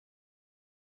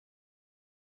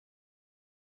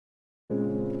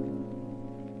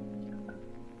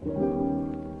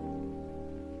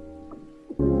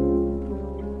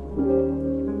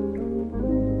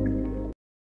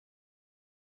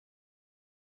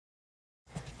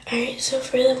Alright, so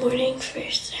for the morning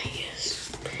first, I use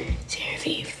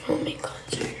CeraVe foaming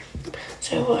cleanser.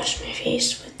 So I wash my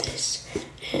face with this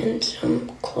and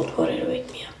some cold water to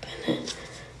wake me up, and then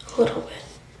a little bit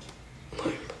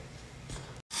warm.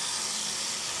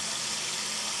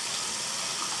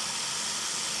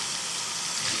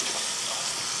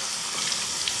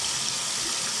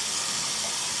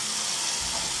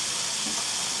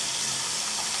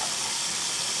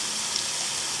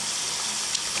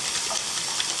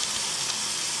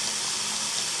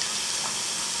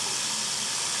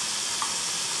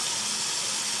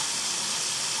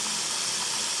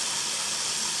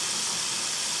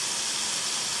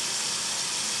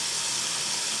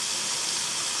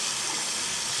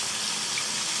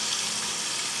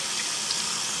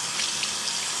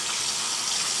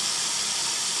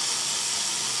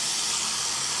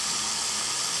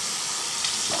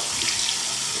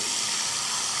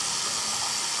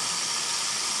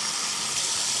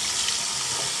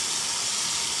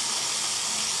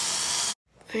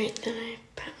 Alright, then I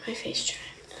pat my face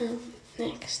dry.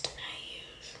 Next, I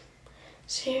use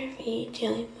CeraVe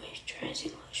Daily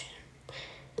Moisturizing Lotion.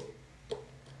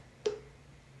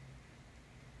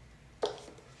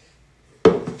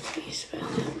 I use about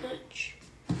that much.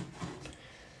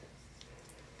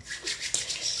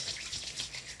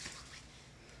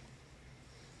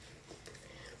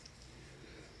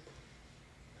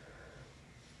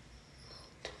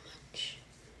 Too much.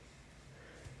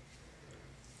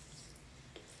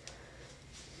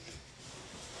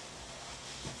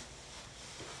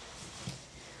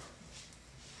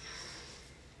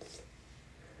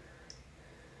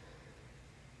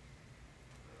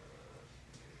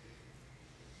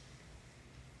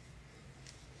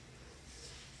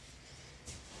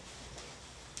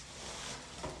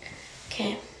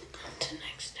 Okay, on to the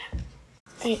next step.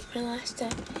 Alright, my last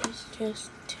step is just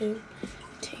to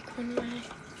take one of my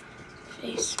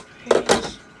face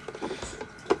sprays.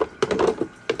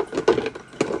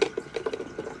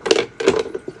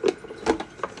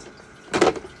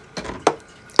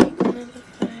 Take one of the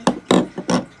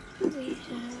 5. We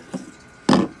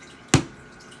have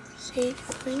Sage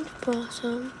Orange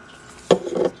Blossom,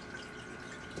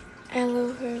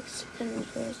 Aloe Herbs and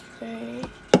Rosemary,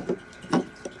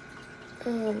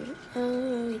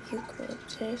 aloe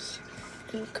eucalyptus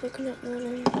and coconut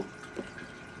water,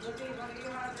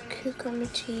 cucumber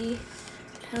tea,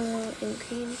 aloe and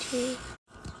green tea,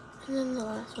 and then the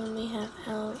last one we have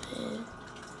aloe and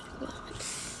lavender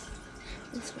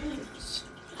and something else.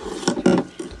 I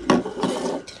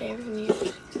think today we're going to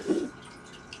use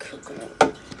coconut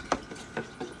water.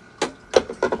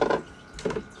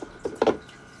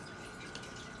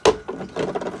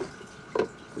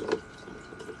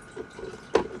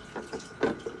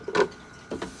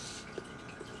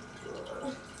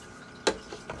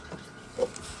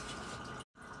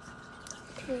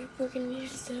 We're going to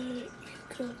use the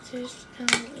eucalyptus and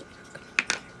the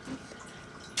coconut.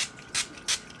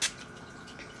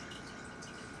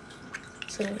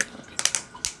 So then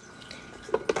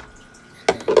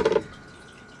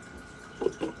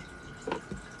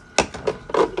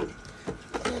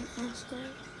also I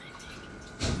have my thing.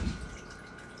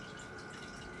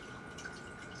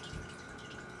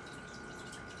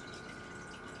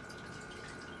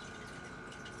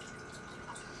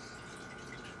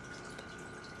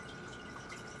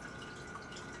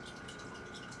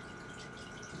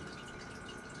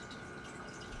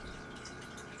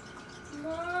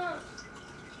 Mom.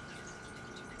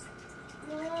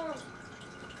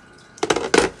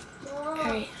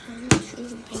 Alright, on to my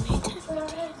nighttime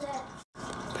routine.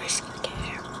 First,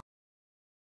 skincare.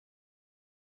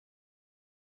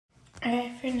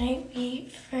 Alright, for night, we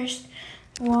first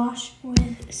wash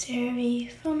with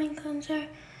CeraVe foaming cleanser,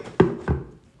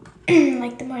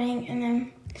 like the morning, and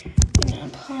then I'm gonna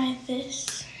apply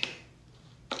this.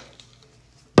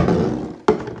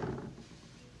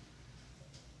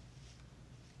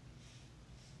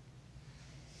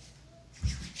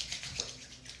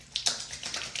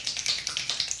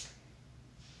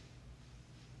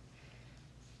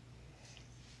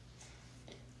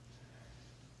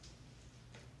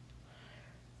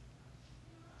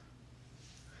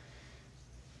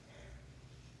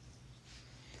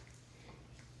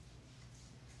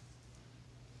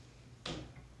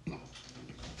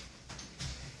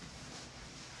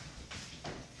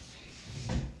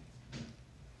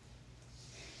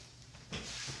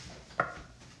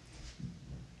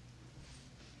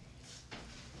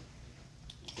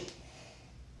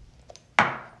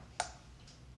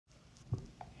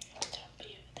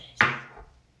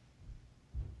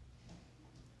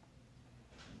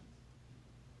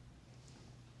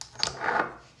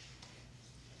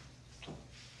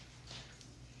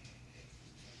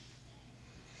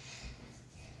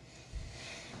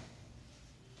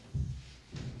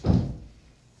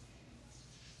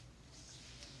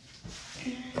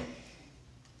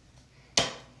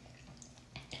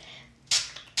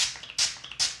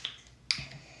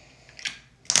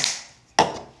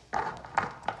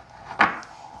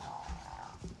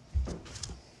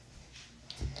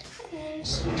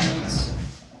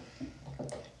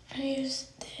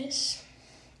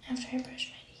 after I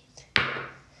brush my teeth.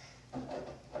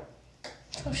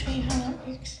 So I'll show you how that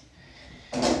works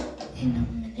in a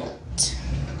minute.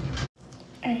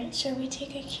 Alright, so we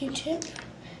take a Q-tip.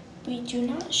 We do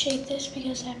not shake this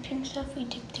because that pink stuff, we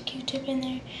dip the Q-tip in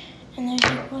there, and there's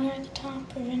like water at the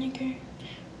top, or vinegar,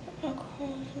 or alcohol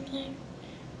or something.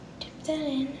 Dip that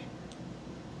in,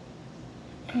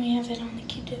 and we have it on the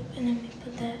Q-tip, and then we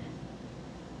put that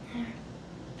on our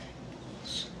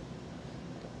pimples.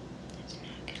 Let's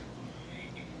not get a lot on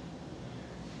it.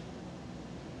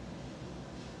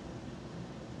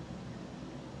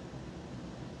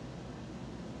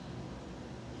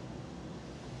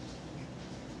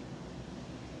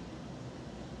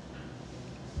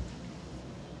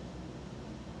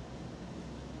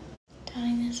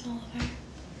 Dotting this all over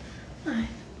my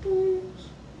pimples.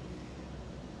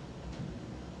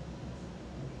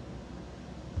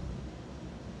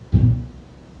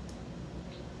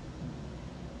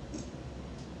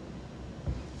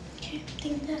 Okay, I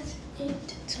think that's it.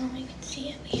 That's all I can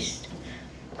see at least.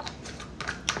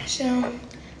 So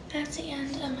that's the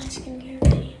end of my skincare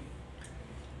video.